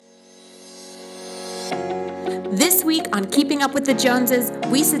week on Keeping Up with the Joneses,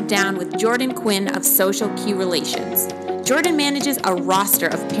 we sit down with Jordan Quinn of Social Q Relations. Jordan manages a roster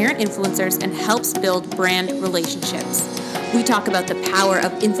of parent influencers and helps build brand relationships. We talk about the power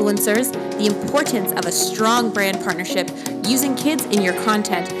of influencers, the importance of a strong brand partnership, using kids in your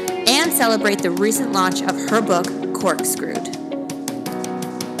content, and celebrate the recent launch of her book, Corkscrewed.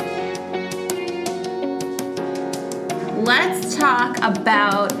 Let's talk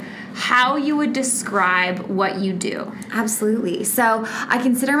about how you would describe what you do. Absolutely. So I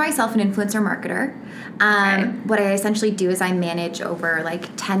consider myself an influencer marketer. Okay. What I essentially do is I manage over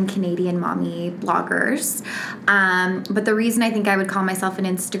 10 Canadian mommy bloggers. But the reason I think I would call myself an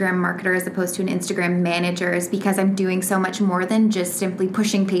Instagram marketer as opposed to an Instagram manager is because I'm doing so much more than just simply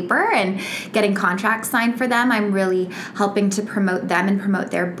pushing paper and getting contracts signed for them. I'm really helping to promote them and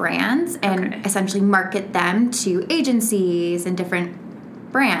promote their brands and essentially market them to agencies and different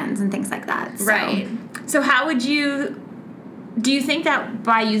brands and things like that. Right. So how would you... Do you think that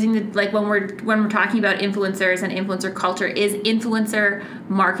by using when we're talking about influencers and influencer culture, is influencer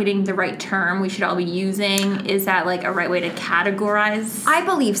marketing the right term we should all be using? Is that a right way to categorize? I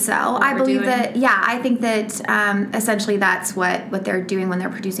believe so. I believe that, I think that essentially that's what they're doing when they're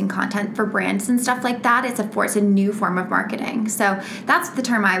producing content for brands and stuff like that. It's a new form of marketing. So that's the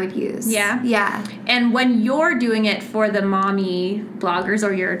term I would use. Yeah? Yeah. And when you're doing it for the mommy bloggers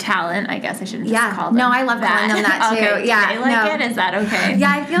or your talent, I guess I shouldn't just call them No, I love calling them that too. Okay. Yeah. It? Is that okay?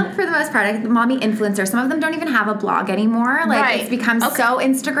 Yeah, I feel for the most part, the mommy influencers, some of them don't even have a blog anymore. It's become so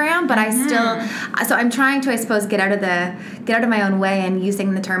Instagram, but I still, so I'm trying to, I suppose, get out of my own way and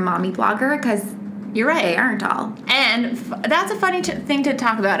using the term mommy blogger because you're right, they aren't all. And that's a funny thing to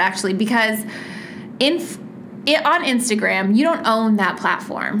talk about actually, because on Instagram, you don't own that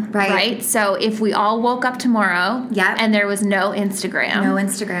platform, right? So if we all woke up tomorrow and there was no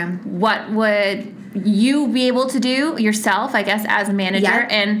Instagram, what would you be able to do yourself, I guess, as a manager,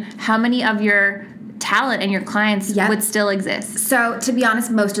 and how many of your talent and your clients would still exist? So, to be honest,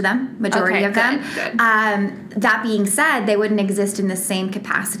 most of them, majority of them. Good. That being said, they wouldn't exist in the same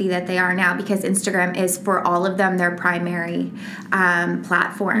capacity that they are now because Instagram is, for all of them, their primary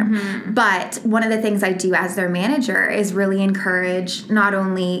platform. Mm-hmm. But one of the things I do as their manager is really encourage not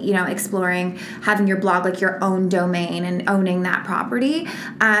only, exploring having your blog your own domain and owning that property,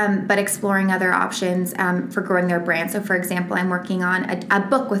 but exploring other options for growing their brand. So, for example, I'm working on a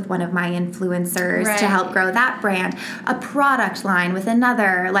book with one of my influencers to help grow that brand, a product line with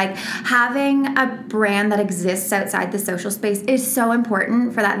another. Having a brand that exists outside the social space is so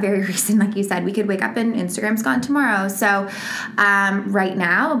important for that very reason. Like you said, we could wake up and Instagram's gone tomorrow. So right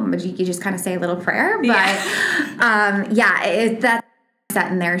now, you just kind of say a little prayer, but that's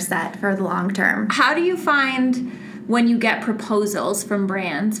set in their set for the long term. How do you find when you get proposals from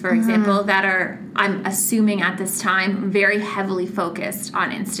brands, for example, that are, I'm assuming at this time, very heavily focused on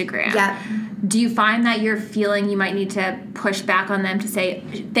Instagram? Yeah. Do you find that you're feeling you might need to push back on them to say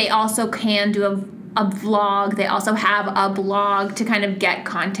they also can do a vlog, they also have a blog to kind of get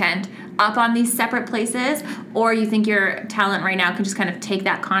content up on these separate places? Or you think your talent right now can just kind of take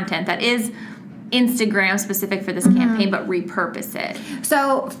that content that is Instagram specific for this campaign, but repurpose it?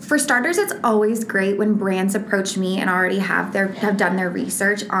 So for starters, it's always great when brands approach me and already have done their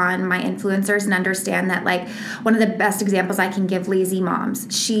research on my influencers and understand that one of the best examples I can give, Lazy Moms.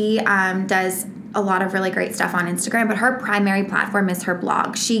 She does a lot of really great stuff on Instagram, but her primary platform is her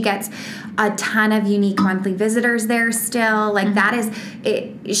blog. She gets a ton of unique monthly visitors there still. That is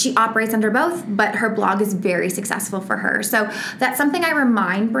it. She operates under both, but her blog is very successful for her. So that's something I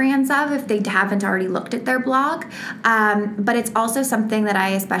remind brands of if they haven't already looked at their blog. But it's also something that I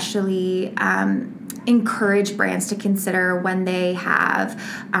especially encourage brands to consider when they have,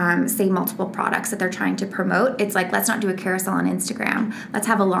 say, multiple products that they're trying to promote. It's let's not do a carousel on Instagram. Let's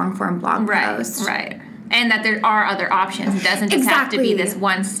have a long-form blog post. Right. And that there are other options. It doesn't just have to be this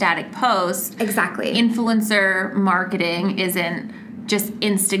one static post. Exactly. Influencer marketing isn't just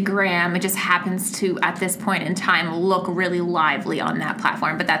Instagram. It just happens to, at this point in time, look really lively on that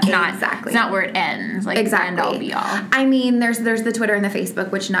platform. But that's not it's not where it ends. End all be all. I mean, there's the Twitter and the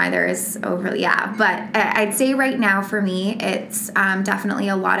Facebook, which neither is overly, But I'd say right now for me, it's definitely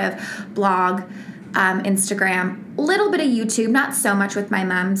a lot of blog, Instagram, a little bit of YouTube, not so much with my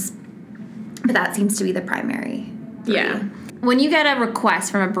mums, but that seems to be the primary. Yeah. When you get a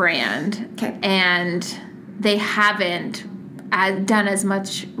request from a brand and they haven't done as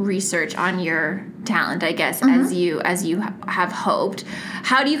much research on your talent, I guess, as you have hoped,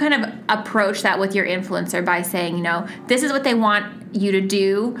 how do you kind of approach that with your influencer by saying, this is what they want you to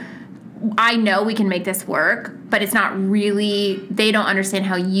do? I know we can make this work, but it's not really, they don't understand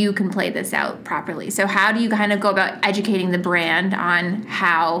how you can play this out properly. So how do you kind of go about educating the brand on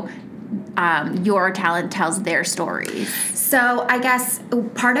how your talent tells their stories? So I guess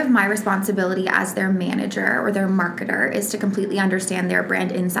part of my responsibility as their manager or their marketer is to completely understand their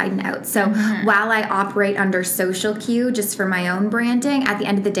brand inside and out. So while I operate under Social Q just for my own branding, at the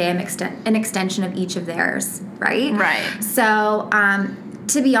end of the day, I'm an extension of each of theirs, right? Right. So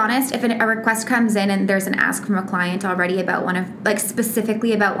to be honest, if a request comes in and there's an ask from a client already about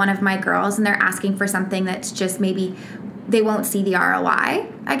specifically about one of my girls, and they're asking for something that's just maybe they won't see the ROI,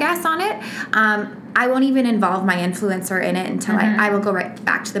 I guess, on it, I won't even involve my influencer in it until I will go right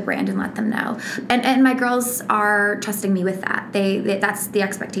back to the brand and let them know. And my girls are trusting me with that. They that's the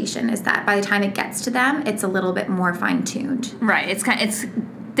expectation, is that by the time it gets to them, it's a little bit more fine-tuned. Right. It's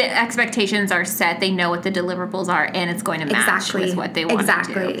the expectations are set. They know what the deliverables are, and it's going to match with what they want to do.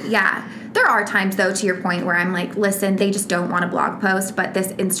 Exactly. Yeah. There are times, though, to your point, where I'm like, listen, they just don't want a blog post, but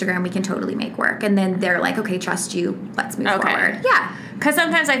this Instagram we can totally make work. And then they're like, okay, trust you. Let's move forward. Yeah. Because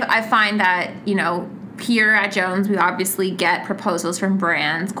sometimes I find that, here at Jones, we obviously get proposals from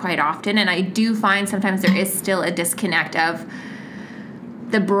brands quite often. And I do find sometimes there is still a disconnect of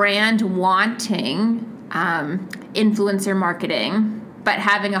the brand wanting influencer marketing, but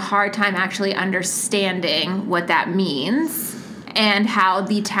having a hard time actually understanding what that means and how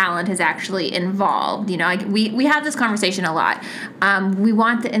the talent is actually involved. We have this conversation a lot. We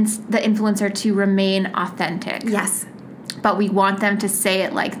want the influencer to remain authentic. Yes. But we want them to say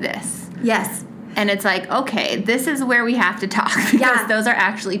it like this. Yes. And it's like, okay, this is where we have to talk, because those are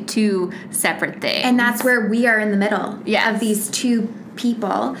actually two separate things. And that's where we are in the middle of these two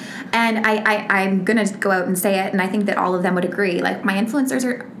people. And I'm going to go out and say it, and I think that all of them would agree. Like, my influencers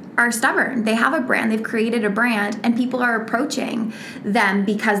are stubborn. They have a brand. They've created a brand, and people are approaching them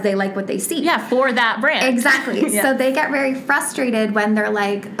because they like what they see. Yeah, for that brand. Exactly. So they get very frustrated when they're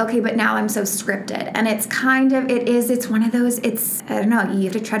like, okay, but now I'm so scripted. And it's it's one of those, I don't know, you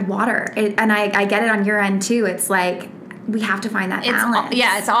have to tread water. And I get it on your end too. It's like, we have to find that balance.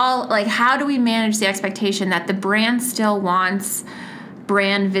 It's all like, how do we manage the expectation that the brand still wants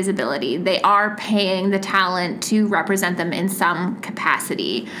brand visibility? They are paying the talent to represent them in some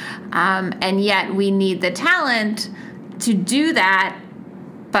capacity. And yet we need the talent to do that,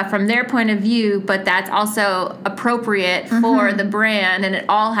 but from their point of view, but that's also appropriate for the brand, and it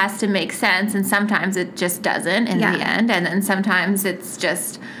all has to make sense. And sometimes it just doesn't in the end. And then sometimes it's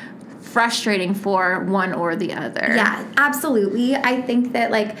just frustrating for one or the other. Yeah, absolutely. I think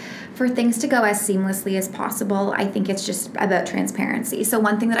that, for things to go as seamlessly as possible, I think it's just about transparency. So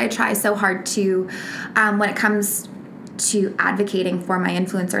one thing that I try so hard to, when it comes to advocating for my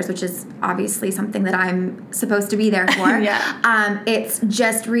influencers, which is obviously something that I'm supposed to be there for, it's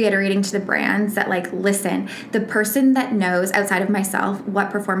just reiterating to the brands that, listen, the person that knows outside of myself what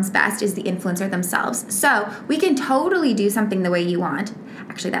performs best is the influencer themselves. So we can totally do something the way you want.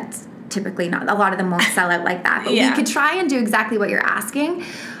 Actually, that's typically not. A lot of them won't sell out like that. But we could try and do exactly what you're asking,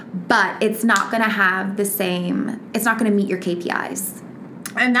 but it's not going to have the same, it's not going to meet your KPIs.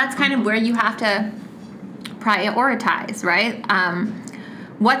 And that's kind of where you have to prioritize, right?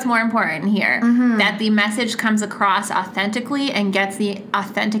 What's more important here? That the message comes across authentically and gets the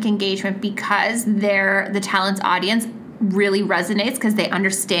authentic engagement because the talent's audience really resonates, because they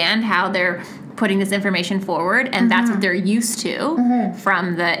understand how they're putting this information forward, and that's what they're used to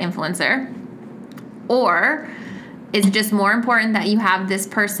from the influencer. Or is it just more important that you have this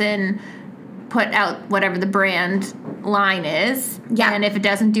person put out whatever the brand line is, and if it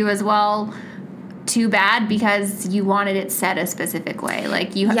doesn't do as well, too bad, because you wanted it set a specific way.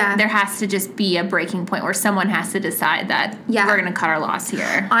 There has to just be a breaking point where someone has to decide that we're going to cut our loss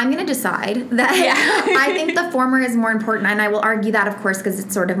here. I'm going to decide that I think the former is more important, and I will argue that, of course, because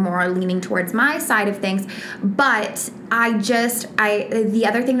it's sort of more leaning towards my side of things. But the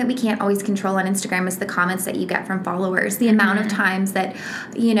other thing that we can't always control on Instagram is the comments that you get from followers. The amount of times that,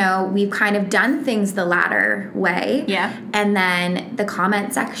 we've kind of done things the latter way. Yeah. And then the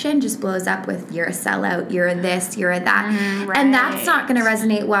comment section just blows up with, you're a sellout, you're a this, you're a that. Right. And that's not going to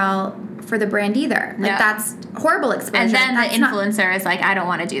resonate well for the brand either. That's horrible exposure. And then the influencer is like, I don't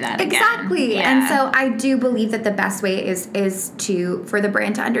want to do that again. Exactly. Yeah. And so I do believe that the best way is for the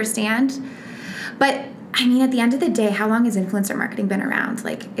brand to understand. But I mean, at the end of the day, how long has influencer marketing been around?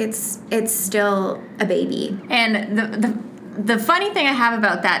 It's still a baby. And the funny thing I have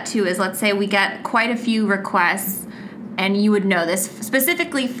about that too is, let's say we get quite a few requests, and you would know this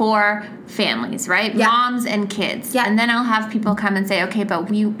specifically for families, right? Yeah. Moms and kids. Yeah. And then I'll have people come and say, okay, but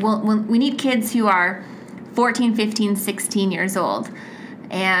we need kids who are 14, 15, 16 years old.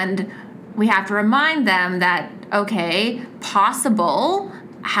 And we have to remind them that, okay, possible.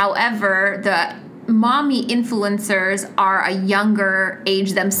 However, the mommy influencers are a younger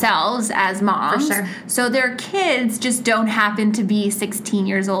age themselves as moms. For sure. So their kids just don't happen to be 16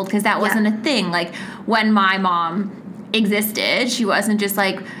 years old, because that wasn't a thing. Like, when my mom existed, she wasn't just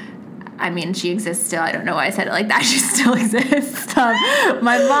like, I mean, she exists still. I don't know why I said it like that. She still exists.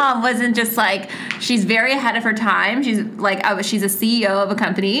 My mom wasn't just like, she's very ahead of her time. She's like, she's a CEO of a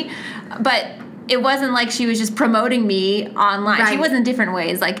company, but it wasn't like she was just promoting me online. Right. She was in different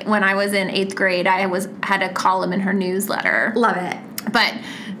ways. Like, when I was in 8th grade, I had a column in her newsletter. Love it. But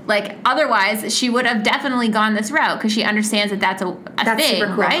like, otherwise, she would have definitely gone this route, because she understands that that's a thing, super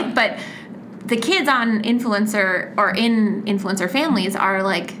cool. Right? But the kids on influencer or in influencer families are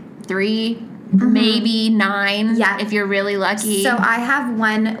like 3, maybe 9, if you're really lucky. So I have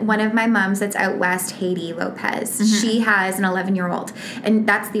one of my moms that's out west, Haiti Lopez. She has an 11-year-old, and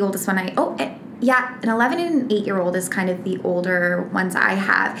that's the oldest one an 11 and an 8-year-old is kind of the older ones I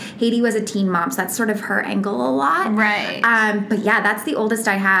have. Haiti was a teen mom, so that's sort of her angle a lot. Right. But yeah, that's the oldest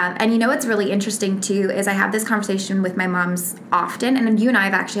I have. And you know what's really interesting too is I have this conversation with my moms often, and you and I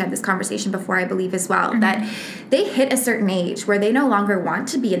have actually had this conversation before, I believe, as well, that they hit a certain age where they no longer want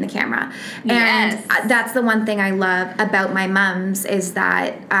to be in the camera. And that's the one thing I love about my moms is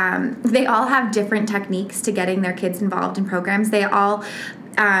that they all have different techniques to getting their kids involved in programs. They all...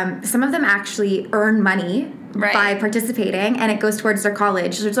 some of them actually earn money by participating, and it goes towards their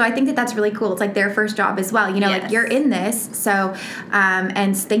college. So I think that that's really cool. It's like their first job as well. You know, like, you're in this, so,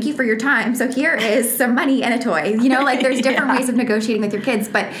 and thank you for your time. So here is some money and a toy. You know, like, there's different ways of negotiating with your kids.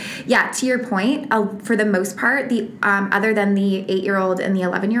 But yeah, to your point, for the most part, the other than the 8-year-old and the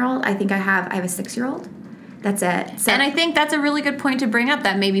 11-year-old, I think I have a 6-year-old. That's it. So, and I think that's a really good point to bring up,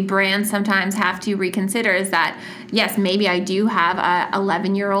 that maybe brands sometimes have to reconsider, is that, yes, maybe I do have a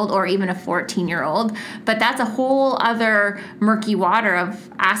 11-year-old or even a 14-year-old, but that's a whole other murky water of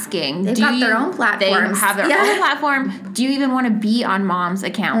asking. They've got their own platforms. They have their own platform. Do you even want to be on mom's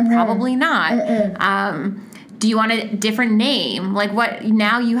account? Probably not. Do you want a different name? Like, what?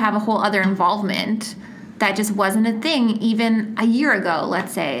 Now you have a whole other involvement that just wasn't a thing even a year ago,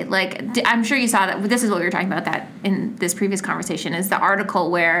 let's say. Like, I'm sure you saw that. This is what we were talking about that in this previous conversation, is the article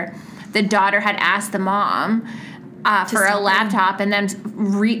where the daughter had asked the mom for a laptop, and then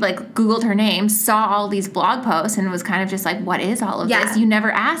Googled her name, saw all these blog posts, and was kind of just like, what is all of this? You never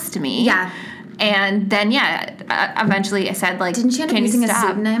asked me. Yeah. And then, eventually I said, like, didn't she end up using a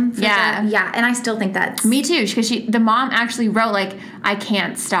pseudonym for that? Yeah, and I still think that's... Me too, because the mom actually wrote, like, I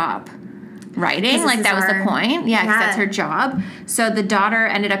can't stop writing, like, that was the point. Yeah, because that's her job. So the daughter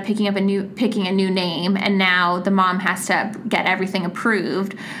ended up picking a new name, and now the mom has to get everything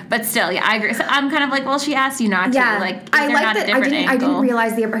approved. But still, I agree. So I'm kind of like, well, she asked you not to. Like, I like that. I didn't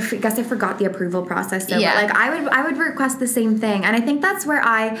realize I guess I forgot the approval process though. Yeah. But like, I would request the same thing, and I think that's where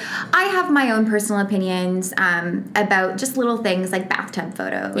I have my own personal opinions about just little things like bathtub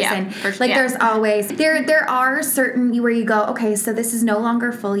photos. Yeah, and for sure. there's always there are certain where you go, okay, so this is no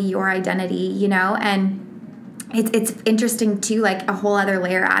longer fully your identity, you know, and it's interesting too, like a whole other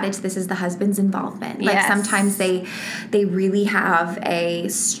layer added to this is the husband's involvement. Like sometimes they really have a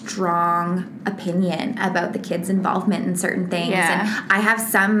strong opinion about the kid's involvement in certain things. And I have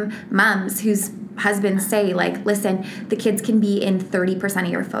some moms whose husbands say, like, listen, the kids can be in 30% of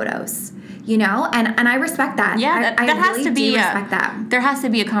your photos. You know, and I respect that. Yeah, I has really to be respect that. There has to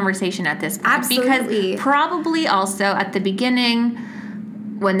be a conversation at this point. Absolutely. Because probably also at the beginning,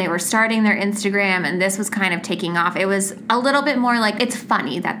 when they were starting their Instagram and this was kind of taking off, it was a little bit more like, it's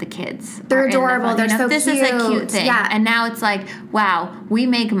funny that the kids they're adorable. They're so this cute. This is a cute thing. Yeah. And now it's like, wow, we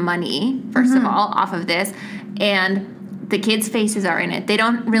make money, first of all, off of this. And the kids' faces are in it. They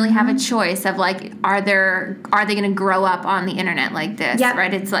don't really have a choice of, like, are they going to grow up on the internet like this,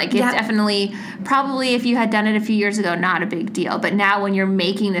 right? It's like, it's definitely, probably if you had done it a few years ago, not a big deal. But now when you're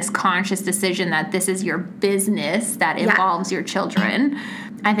making this conscious decision that this is your business that involves your children,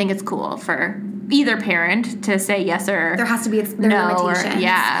 I think it's cool for either parent to say yes or there has to be no limitations.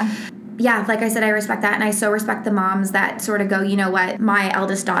 Yeah, like I said, I respect that, and I so respect the moms that sort of go, you know what, my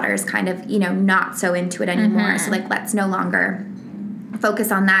eldest daughter is kind of, you know, not so into it anymore, so, like, let's no longer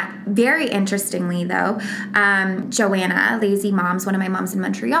focus on that. Very interestingly, though, Joanna, Lazy Moms, one of my moms in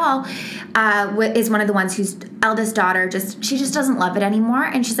Montreal, is one of the ones who's eldest daughter she just doesn't love it anymore,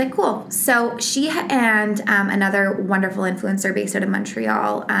 and she's like, cool. So she and another wonderful influencer based out of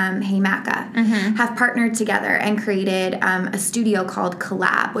Montreal, Hey Maka, have partnered together and created a studio called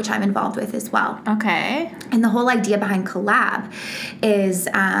Collab, which I'm involved with as well. Okay. And the whole idea behind Collab is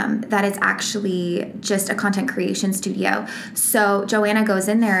that it's actually just a content creation studio. So Joanna goes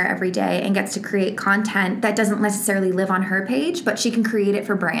in there every day and gets to create content that doesn't necessarily live on her page, but she can create it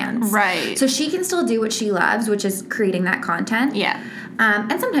for brands. Right. So she can still do what she loves, which is creating that content. Yeah.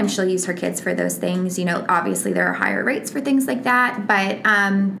 And sometimes she'll use her kids for those things. You know, obviously there are higher rates for things like that. But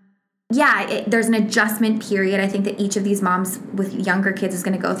there's an adjustment period, I think, that each of these moms with younger kids is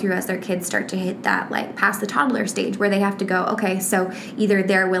going to go through as their kids start to hit that, like, past the toddler stage, where they have to go, okay, so either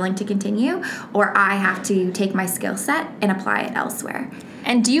they're willing to continue or I have to take my skill set and apply it elsewhere.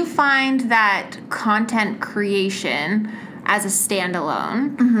 And do you find that content creation as a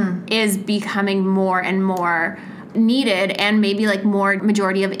standalone is becoming more and more needed and maybe like more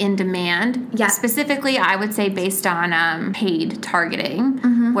majority of in demand? Yeah. Specifically, I would say based on paid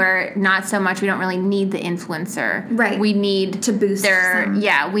targeting, where not so much, we don't really need the influencer. Right. We need to boost their, some.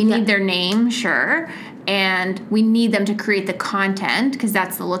 need their name, sure. And we need them to create the content because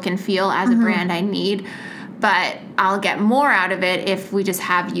that's the look and feel as a brand I need. But I'll get more out of it if we just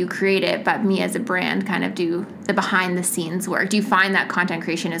have you create it, but me as a brand kind of do the behind the scenes work. Do you find that content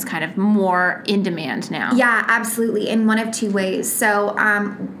creation is kind of more in demand now? Yeah, absolutely. In one of two ways. So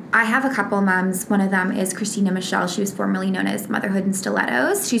I have a couple moms. One of them is Christina Michelle. She was formerly known as Motherhood in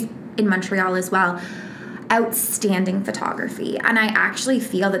Stilettos. She's in Montreal as well. Outstanding photography, and I actually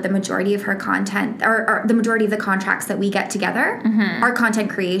feel that the majority of her content, or the majority of the contracts that we get together, are content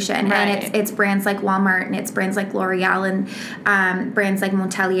creation, and it's brands like Walmart and it's brands like L'Oreal and brands like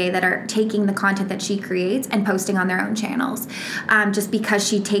Montelier that are taking the content that she creates and posting on their own channels, just because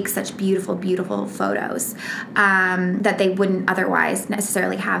she takes such beautiful, beautiful photos that they wouldn't otherwise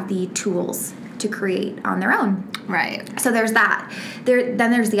necessarily have the tools to create on their own. Right. So there's that. Then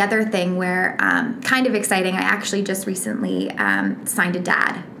there's the other thing where, kind of exciting, I actually just recently signed a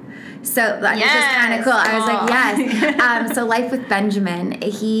dad. So that was just kind of cool. I was like, yes. So Life with Benjamin,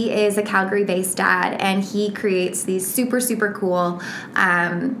 he is a Calgary-based dad, and he creates these super, super cool,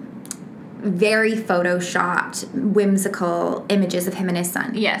 very photoshopped, whimsical images of him and his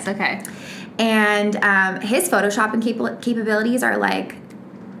son. Yes, okay. And his Photoshopping capabilities are like,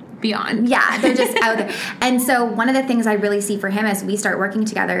 beyond. Yeah, they're just out there. And so one of the things I really see for him as we start working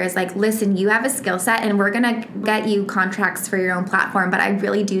together is like, listen, you have a skill set and we're going to get you contracts for your own platform. But I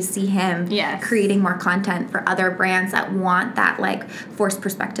really do see him creating more content for other brands that want that like forced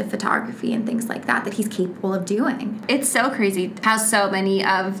perspective photography and things like that he's capable of doing. It's so crazy how so many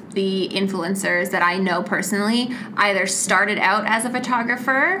of the influencers that I know personally either started out as a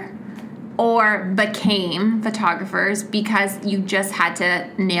photographer or became photographers because you just had to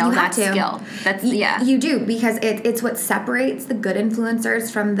nail that skill. That's You do, because it's what separates the good influencers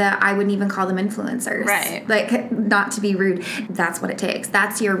from the, I wouldn't even call them influencers. Right. Like, not to be rude, that's what it takes.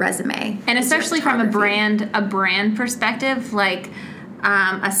 That's your resume. And especially from a brand perspective, like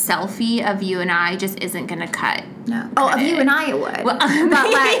a selfie of you and I just isn't going to cut. No. Oh, of you and I it would. Well,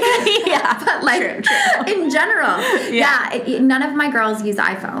 but like true. In general. None of my girls use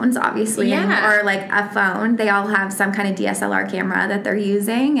iPhones, obviously, or like a phone. They all have some kind of DSLR camera that they're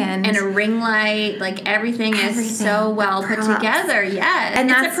using, and a ring light. Like everything is so well put together. Yes,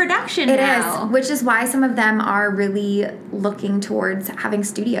 and it's a production now. It is, which is why some of them are really looking towards having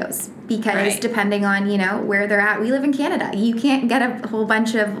studios, because depending on where they're at. We live in Canada. You can't get a whole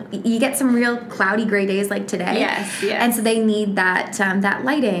bunch of. You get some real cloudy gray days like today. Yes. And so they need that that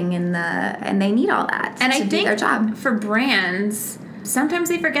lighting and they need all that to do their job. For brands, sometimes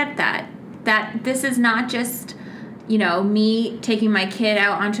they forget that this is not just me taking my kid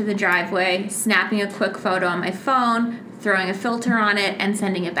out onto the driveway, snapping a quick photo on my phone, throwing a filter on it, and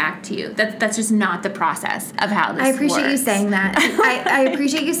sending it back to you. That's just not the process of how this works. I appreciate you saying that. I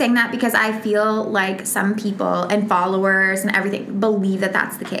appreciate you saying that, because I feel like some people and followers and everything believe that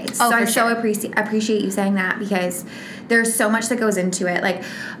that's the case. Oh, so I sure. appreciate you saying that, because there's so much that goes into it. Like,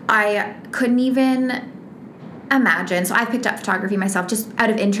 I couldn't even imagine. So I picked up photography myself just out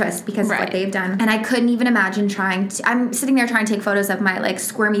of interest because of what they've done. And I couldn't even imagine I'm sitting there trying to take photos of my like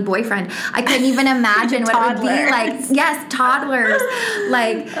squirmy boyfriend. I couldn't even imagine what it would be like. Yes, toddlers.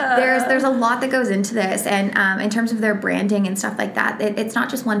 Like there's a lot that goes into this. And in terms of their branding and stuff like that, it's not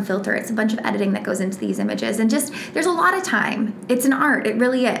just one filter. It's a bunch of editing that goes into these images. And just, there's a lot of time. It's an art. It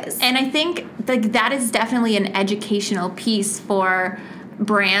really is. And I think that is definitely an educational piece for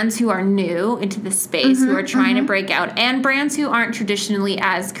brands who are new into the space, who are trying to break out, and brands who aren't traditionally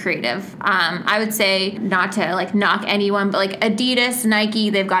as creative. I would say, not to like knock anyone, but like Adidas, Nike,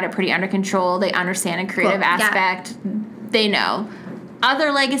 they've got it pretty under control. They understand a creative aspect. Yeah. They know.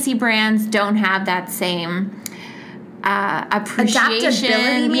 Other legacy brands don't have that same appreciation.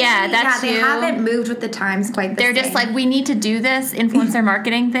 Adaptability, yeah, that's they haven't moved with the times quite the They're same. just like, we need to do this influencer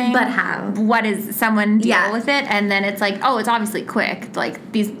marketing thing. But how? What is someone deal with it? And then it's like, oh, it's obviously quick.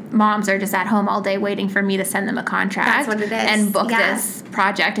 Like, these moms are just at home all day waiting for me to send them a contract. That's what it is. And book this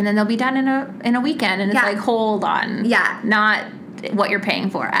project, and then they'll be done in a weekend. And it's like, hold on. Yeah. Not what you're paying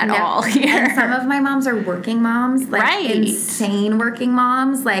for at all here. And some of my moms are working moms, like insane working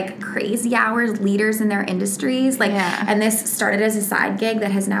moms, like crazy hours, leaders in their industries. Like, and this started as a side gig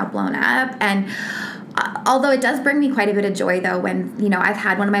that has now blown up. And although it does bring me quite a bit of joy, though, when, you know, I've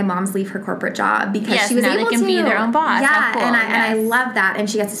had one of my moms leave her corporate job because she was able to. They can be their own boss. Yeah, cool. And I love that. And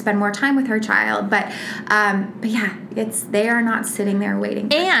she gets to spend more time with her child. But yeah, they are not sitting there waiting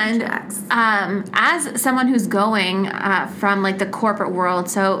for contracts. As someone who's going from like the corporate world,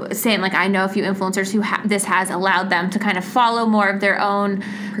 so saying like, I know a few influencers who this has allowed them to kind of follow more of their own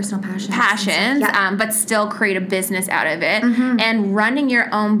personal passions, but still create a business out of it. And running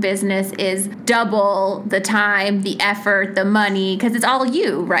your own business is double the time, the effort, the money, because it's all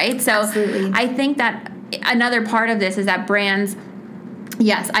you, right? So absolutely. I think that another part of this is that brands,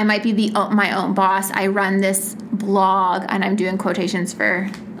 yes, I might be my own boss. I run this blog, and I'm doing quotations for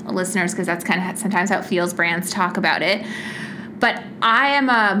listeners because that's kind of sometimes how it feels. Brands talk about it. But I am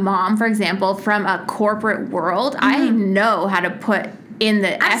a mom, for example, from a corporate world. I know how to put in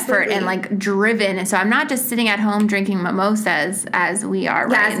the effort and like driven. And so I'm not just sitting at home drinking mimosas as we are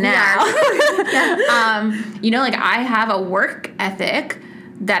right now. You know, like I have a work ethic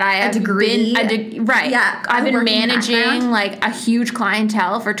that I have I've been managing like a huge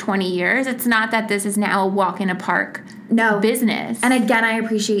clientele for 20 years. It's not that this is now a walk in a park business. And again, I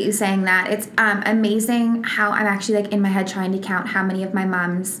appreciate you saying that. It's amazing how I'm actually like in my head trying to count how many of my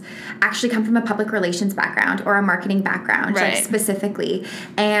moms actually come from a public relations background or a marketing background, like specifically.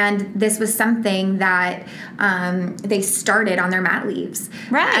 And this was something that they started on their mat leaves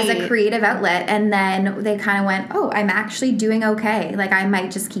as a creative outlet. And then they kind of went, oh, I'm actually doing okay. Like I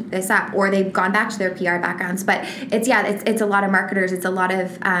might just keep this up. Or they've gone back to their PR backgrounds. But it's a lot of marketers. It's a lot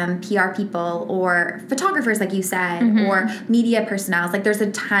of PR people or photographers, like you said, or media personnel. Like there's a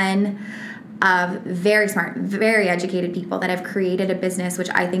ton of very smart, very educated people that have created a business, which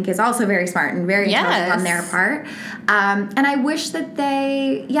I think is also very smart and very intelligent on their part. And I wish that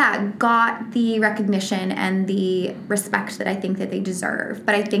they, got the recognition and the respect that I think that they deserve.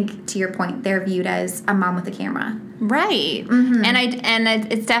 But I think, to your point, they're viewed as a mom with a camera. Right. And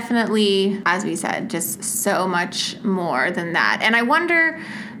it's definitely, as we said, just so much more than that. And I wonder,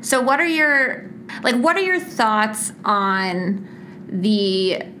 so what are your thoughts on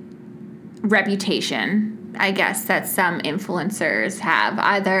the reputation, I guess, that some influencers have?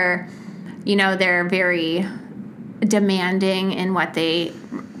 Either, you know, they're very demanding in what they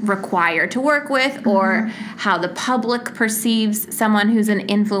require to work with, or how the public perceives someone who's an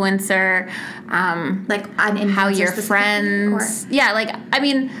influencer, like an influencer, how your friends, like, I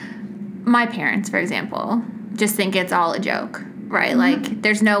mean, my parents, for example, just think it's all a joke. Right, like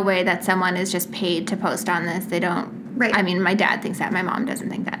there's no way that someone is just paid to post on this. They don't. Right. I mean, my dad thinks that. My mom doesn't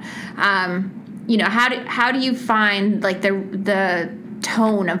think that. You know, how do you find like the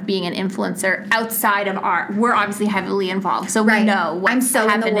tone of being an influencer outside of art? We're obviously heavily involved, so we know what's I'm so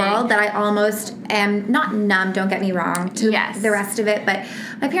happening. In the world that I almost am not numb, don't get me wrong, to the rest of it, but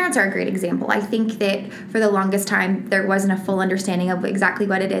my parents are a great example. I think that for the longest time there wasn't a full understanding of exactly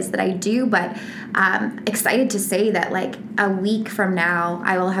what it is that I do, but excited to say that like a week from now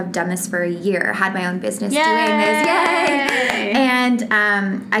I will have done this for a year, had my own business doing this. Yay! And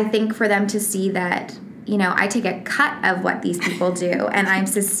I think for them to see that, you know, I take a cut of what these people do, and I'm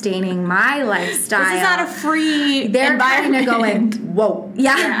sustaining my lifestyle. This is not a free They're environment. Kind of going, whoa.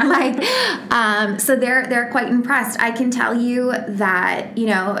 So they're quite impressed. I can tell you that, you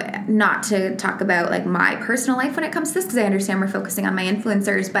know, not to talk about like my personal life when it comes to this, because I understand we're focusing on my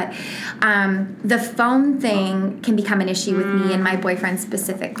influencers, but the phone thing can become an issue with me and my boyfriend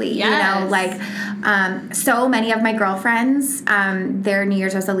specifically. You know, like so many of my girlfriends, their New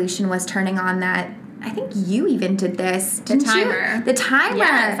Year's resolution was turning on that. I think you even did this. The timer. The timer.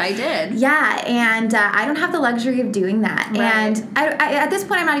 Yes, I did. Yeah, and I don't have the luxury of doing that. Right. And I at this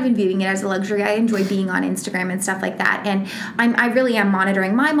point, I'm not even viewing it as a luxury. I enjoy being on Instagram and stuff like that. And I really am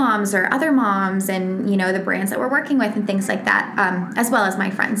monitoring my moms or other moms and, you know, the brands that we're working with and things like that, as well as my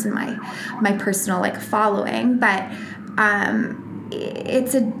friends and my personal, like, following. But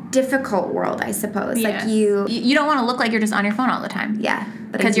it's a difficult world, I suppose. Yes. Like you don't want to look like you're just on your phone all the time. Yeah.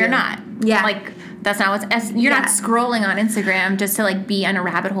 Because you're not. Yeah. Like, that's not you're not scrolling on Instagram just to like be in a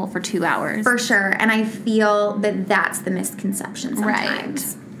rabbit hole for 2 hours. For sure. And I feel that that's the misconception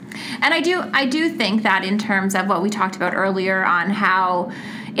sometimes. Right. And I do think that in terms of what we talked about earlier on how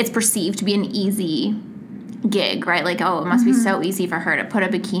it's perceived to be an easy gig, right? Like, oh, it must be so easy for her to put a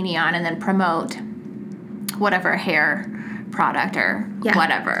bikini on and then promote whatever hair product or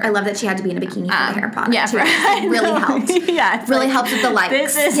whatever. I love that she had to be in a bikini for the hair product. Yeah, too. It really helped. Yeah, really helps with the likes.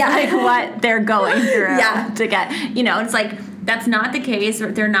 This is like what they're going through to get. It's like that's not the case.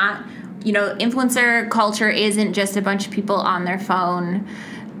 They're not. Influencer culture isn't just a bunch of people on their phone,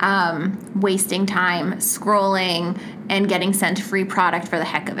 wasting time scrolling and getting sent free product for the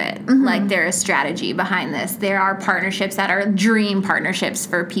heck of it. Like, there is strategy behind this. There are partnerships that are dream partnerships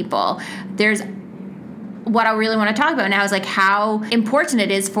for people. There's what I really want to talk about now is like how important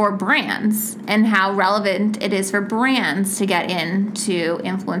it is for brands and how relevant it is for brands to get into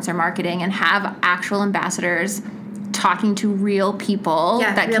influencer marketing and have actual ambassadors talking to real people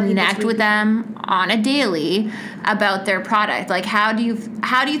that connect with them on a daily about their product. Like, how do you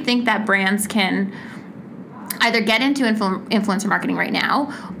think that brands can either get into influencer marketing right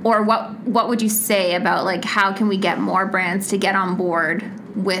now, or what would you say about like how can we get more brands to get on board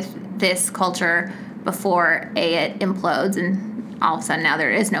with this culture before it implodes and all of a sudden now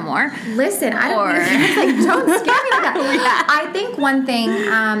there is no more? Listen, don't scare me like that. I think one thing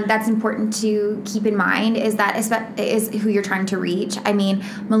that's important to keep in mind is who you're trying to reach. I mean,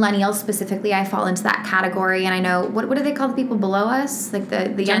 millennials specifically, I fall into that category, and I know what do they call the people below us, like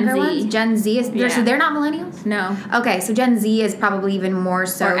the younger ones? Gen Z is so they're not millennials? No. Okay, so Gen Z is probably even more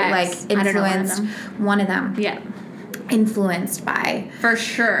so like influenced. One of them. Yeah. Influenced by for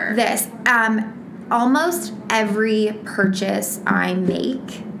sure this. Almost every purchase I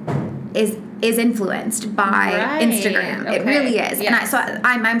make is influenced by Instagram. Okay. It really is. Yes. And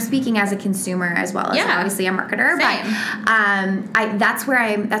I'm speaking as a consumer as well as obviously a marketer. Same. But that's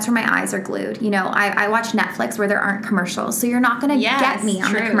where my eyes are glued. I watch Netflix where there aren't commercials, so you're not going to get me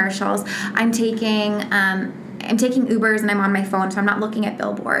on the commercials. I'm taking Ubers and I'm on my phone, so I'm not looking at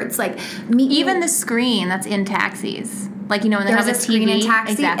billboards. Like even the screen that's in taxis. Like, when they have a screen TV. in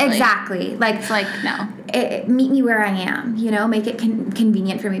taxi. Exactly. Like, it's like, no. Meet me where I am, make it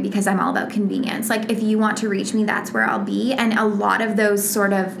convenient for me because I'm all about convenience. Like, if you want to reach me, that's where I'll be. And a lot of those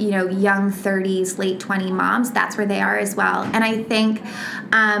sort of, young 30s, late 20 moms, that's where they are as well. And I think,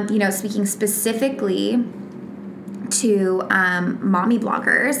 speaking specifically to mommy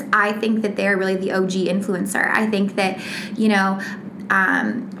bloggers, I think that they're really the OG influencer. I think that,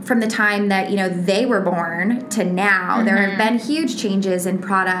 from the time that, they were born to now, there have been huge changes in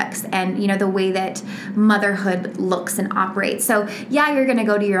products and, the way that motherhood looks and operates. So, you're going to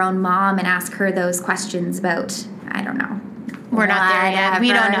go to your own mom and ask her those questions about, I don't know. We're not there yet.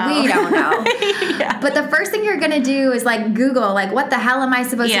 We don't know. But the first thing you're going to do is like Google, like, what the hell am I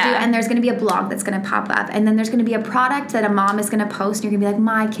supposed to do? And there's going to be a blog that's going to pop up. And then there's going to be a product that a mom is going to post. And you're going to be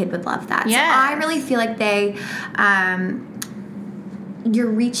like, my kid would love that. Yes. So I really feel like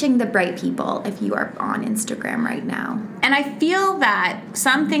you're reaching the right people if you are on Instagram right now. And I feel that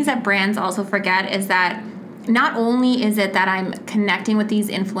some things that brands also forget is that not only is it that I'm connecting with these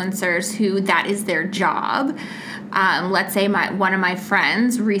influencers who that is their job. Let's say one of my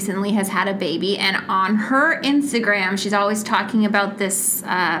friends recently has had a baby, and on her Instagram, she's always talking about this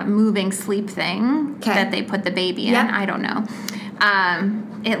moving sleep thing that they put the baby in. I don't know.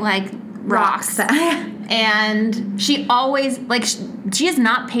 It like rocks. And she always, like, she is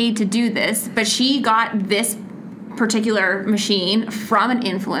not paid to do this, but she got this particular machine from an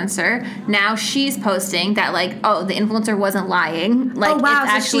influencer. Now she's posting that, like, oh, the influencer wasn't lying. Like, it's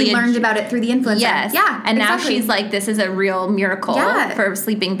actually she learned about it through the influencer. Yes. Yeah. And now she's like, this is a real miracle for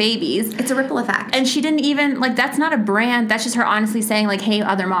sleeping babies. It's a ripple effect. And she didn't even, like, that's not a brand. That's just her honestly saying, like, hey,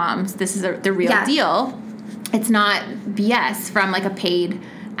 other moms, this is the real deal. It's not BS from, like, a paid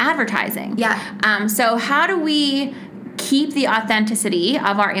advertising. So how do we keep the authenticity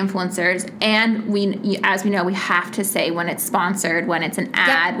of our influencers? And as we know, we have to say when it's sponsored, when it's an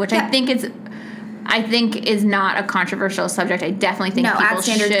ad, which I think is not a controversial subject. I definitely think people Ad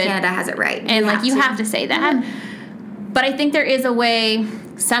Standards should. Canada has it right. And you have to say that. But I think there is a way.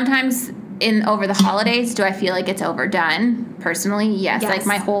 Sometimes over the holidays, do I feel like it's overdone? Personally, yes. Like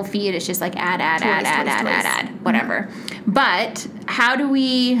my whole feed is just like ad, whatever. But how do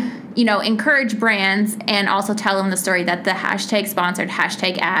we, encourage brands and also tell them the story that the hashtag sponsored,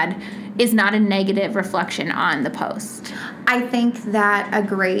 hashtag ad is not a negative reflection on the post? I think that a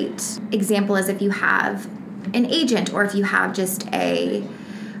great example is if you have an agent, or if you have just an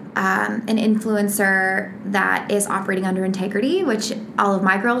influencer that is operating under integrity, which all of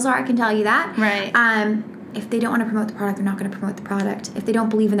my girls are, I can tell you that. Right. If they don't want to promote the product, they're not going to promote the product. If they don't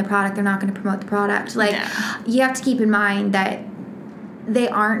believe in the product, they're not going to promote the product. Like, you have to keep in mind that they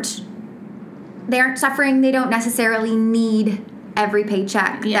aren't suffering. They don't necessarily need every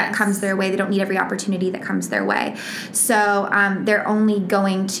paycheck that comes their way. They don't need every opportunity that comes their way. So they're only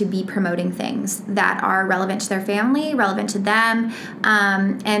going to be promoting things that are relevant to their family, relevant to them,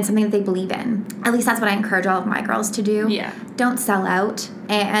 and something that they believe in. At least that's what I encourage all of my girls to do. Yeah. Don't sell out,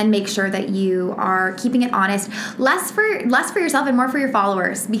 and make sure that you are keeping it honest, less for yourself and more for your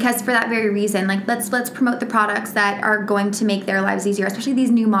followers, because for that very reason, like, let's promote the products that are going to make their lives easier, especially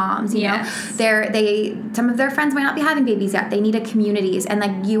these new moms, you know. Some of their friends might not be having babies yet. They need a communities, and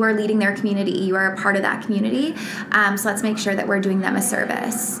like, you are leading their community. You are a part of that community. So let's make sure that we're doing them a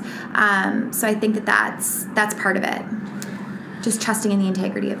service. So I think that's part of it. Just trusting in the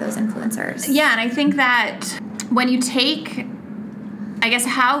integrity of those influencers. Yeah, and I think that when you take, I guess,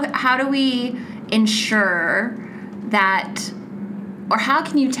 how do we ensure that, or how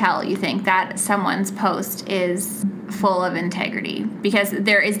can you tell, you think, that someone's post is full of integrity? Because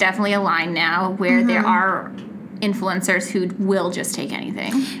there is definitely a line now where there are influencers who will just take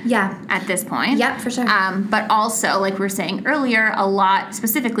anything. Yeah. At this point. Yep, for sure. But also, like we were saying earlier, a lot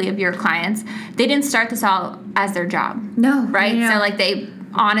specifically of your clients, they didn't start this all as their job. No. Right? No. So like, they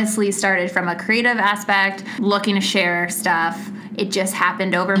honestly started from a creative aspect, looking to share stuff. It just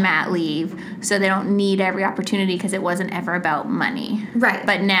happened over mat leave, so they don't need every opportunity because it wasn't ever about money. Right.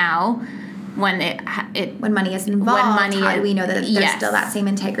 But now, when money is involved, how do we know that there's still that same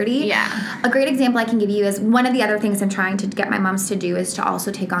integrity? Yeah. A great example I can give you is one of the other things I'm trying to get my moms to do is to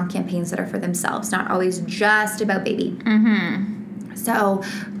also take on campaigns that are for themselves, not always just about baby. Mm-hmm. So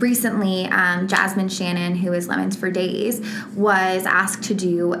recently, Jasmine Shannon, who is Lemons for Days, was asked to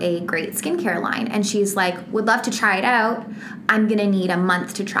do a great skincare line. And she's like, would love to try it out. I'm going to need a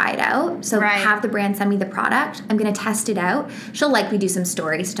month to try it out. So have the brand send me the product. I'm going to test it out. She'll likely do some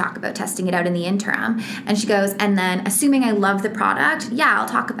stories to talk about testing it out in the interim. And she goes, and then assuming I love the product, I'll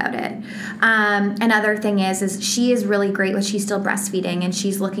talk about it. Another thing is she is really great when she's still breastfeeding, and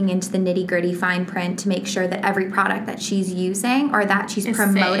she's looking into the nitty gritty fine print to make sure that every product that she's using or that she's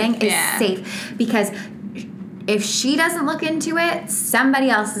promoting is safe. Because if she doesn't look into it, somebody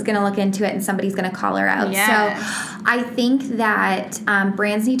else is going to look into it, and somebody's going to call her out. Yes. So I think that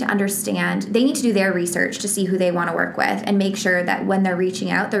brands need to understand, they need to do their research to see who they want to work with, and make sure that when they're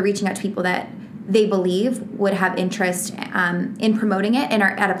reaching out to people that they believe would have interest in promoting it and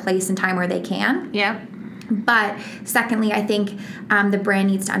are at a place and time where they can. Yep. But secondly, I think the brand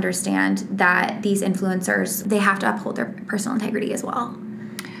needs to understand that these influencers, they have to uphold their personal integrity as well.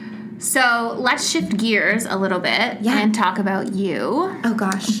 So let's shift gears a little bit and talk about you. Oh,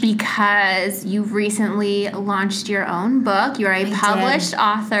 gosh. Because you've recently launched your own book. You're a published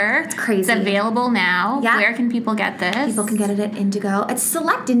author. It's crazy. It's available now. Yeah. Where can people get this? People can get it at Indigo. It's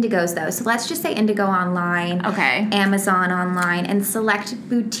select Indigos, though. So let's just say Indigo online. Okay. Amazon online, and select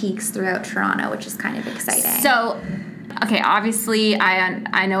boutiques throughout Toronto, which is kind of exciting. So... okay, obvioly,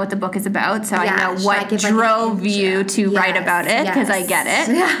 I know what the book is about, so I know what drove you to write about it, because I get it.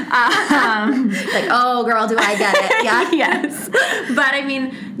 Like, oh, girl, do I get it? Yeah. Yes. But, I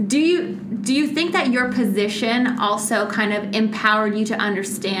mean, do you think that your position also kind of empowered you to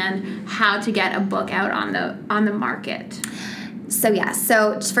understand how to get a book out on the market? So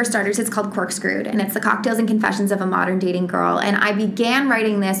just for starters, it's called Corkscrewed, and it's the cocktails and confessions of a modern dating girl. And I began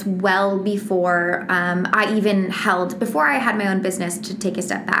writing this well before before I had my own business. To take a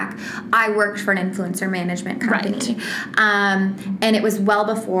step back, I worked for an influencer management company. Right. And it was well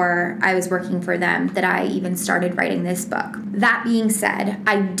before I was working for them that I even started writing this book. That being said,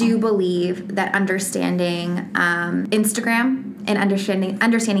 I do believe that understanding Instagram and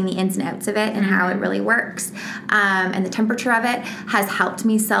understanding the ins and outs of it and how it really works, and the temperature of it has helped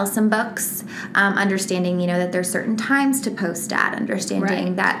me sell some books. Understanding, that there's certain times to post at,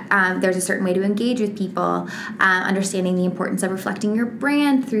 understanding that there's a certain way to engage with people, understanding the importance of reflecting your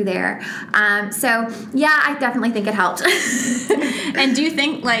brand through there. I definitely think it helped. And do you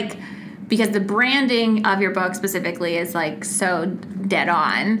think, because the branding of your book specifically is so dead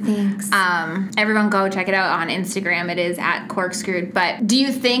on. Thanks. Everyone go check it out on Instagram. It is at Corkscrewed. But do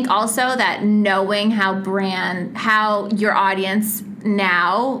you think also that knowing how your audience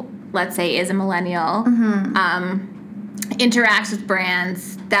now, let's say, is a millennial, interacts with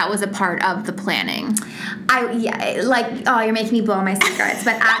brands, that was a part of the planning? You're making me blow my secrets,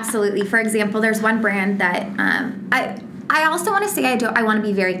 but absolutely. For example, there's one brand that I also want to say I want to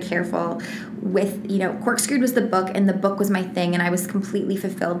be very careful with, Corkscrewed was the book, and the book was my thing, and I was completely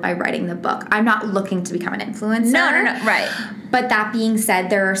fulfilled by writing the book. I'm not looking to become an influencer. No, right. But that being said,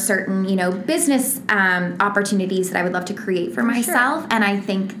 there are certain, business opportunities that I would love to create for myself, and I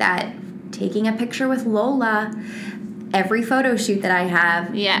think that taking a picture with Lola, every photo shoot that I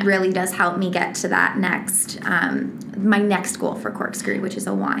have really does help me get to that my next goal for Corkscrewed, which is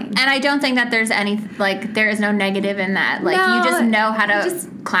a wine. And I don't think that there's there is no negative in that. You just know how to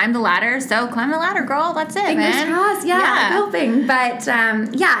climb the ladder, so climb the ladder, girl. That's it, fingers crossed, I'm hoping. But,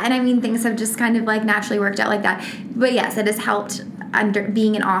 and I mean, things have just kind of, naturally worked out like that. But, yes, it has helped under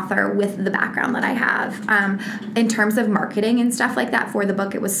being an author with the background that I have. In terms of marketing and stuff like that for the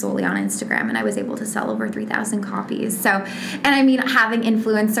book, it was solely on Instagram, and I was able to sell over 3,000 copies. So, and I mean, having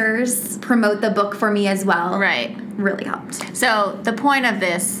influencers promote the book for me as well. Right. Really helped. So the point of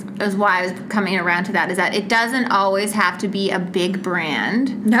this is why I was coming around to that is that it doesn't always have to be a big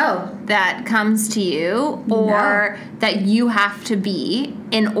brand. No. That comes to you or that you have to be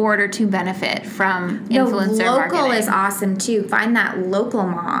in order to benefit from influencer marketing. Local is awesome too. Find that local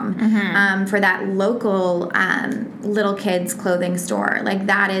mom for that local little kids clothing store.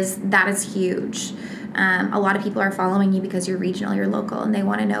 That is huge. A lot of people are following you because you're regional, you're local, and they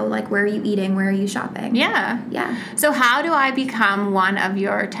want to know, where are you eating, where are you shopping? Yeah. Yeah. So how do I become one of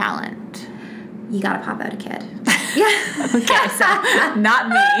your talent? You got to pop out a kid. Yeah. Okay, so not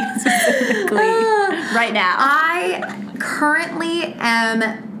me specifically right now. I currently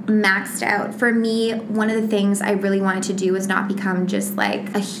am maxed out. For me, one of the things I really wanted to do was not become just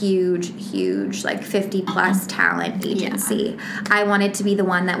a huge 50 plus talent agency. Yeah. I wanted to be the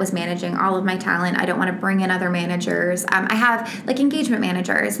one that was managing all of my talent. I don't want to bring in other managers. I have engagement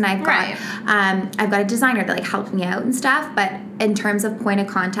managers, and I've got a designer that helped me out and stuff, but in terms of point of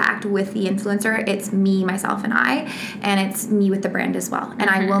contact with the influencer, it's me, myself, and I, and it's me with the brand as well.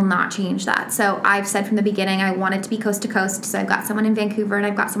 And I will not change that. So I've said from the beginning I want it to be coast to coast. So I've got someone in Vancouver, and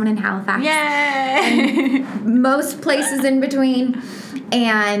I've got someone in Halifax. Yay! Most places in between.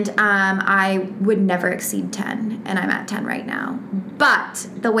 And I would never exceed 10, and I'm at 10 right now. But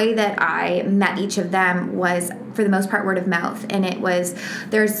the way that I met each of them was, for the most part, word of mouth. And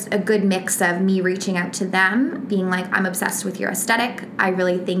there's a good mix of me reaching out to them, being I'm obsessed with your aesthetic. I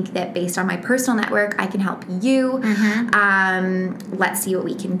really think that based on my personal network, I can help you. Let's see what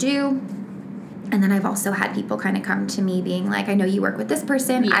we can do. And then I've also had people kind of come to me being I know you work with this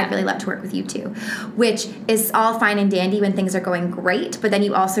person. Yeah. I'd really love to work with you too. Which is all fine and dandy when things are going great. But then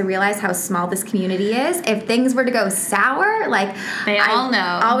you also realize how small this community is. If things were to go sour, they all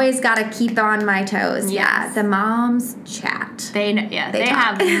know. Always got to keep on my toes. Yes. Yeah. The moms chat. They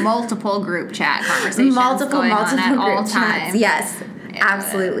have multiple group chat conversations going on at all times. Yes. Yeah.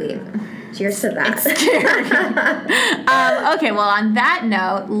 Absolutely. Cheers to that. It's scary. Okay, well, on that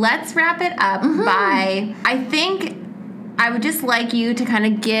note, let's wrap it up by, I think I would just like you to kind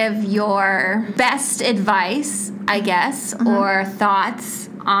of give your best advice, I guess, or thoughts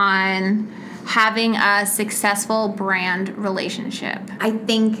on having a successful brand relationship. I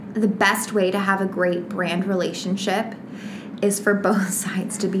think the best way to have a great brand relationship is for both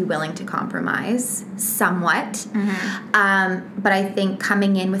sides to be willing to compromise somewhat. But I think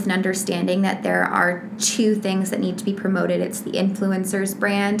coming in with an understanding that there are two things that need to be promoted. It's the influencer's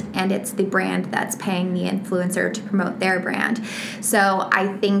brand, and it's the brand that's paying the influencer to promote their brand. So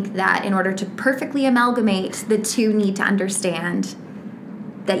I think that in order to perfectly amalgamate, the two need to understand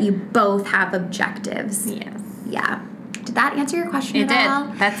that you both have objectives. Yes. Yeah. Did that answer your question at all?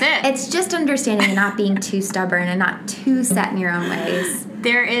 It did. That's it. It's just understanding and not being too stubborn and not too set in your own ways.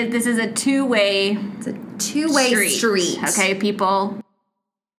 This is a two-way It's a two-way street. Okay, people?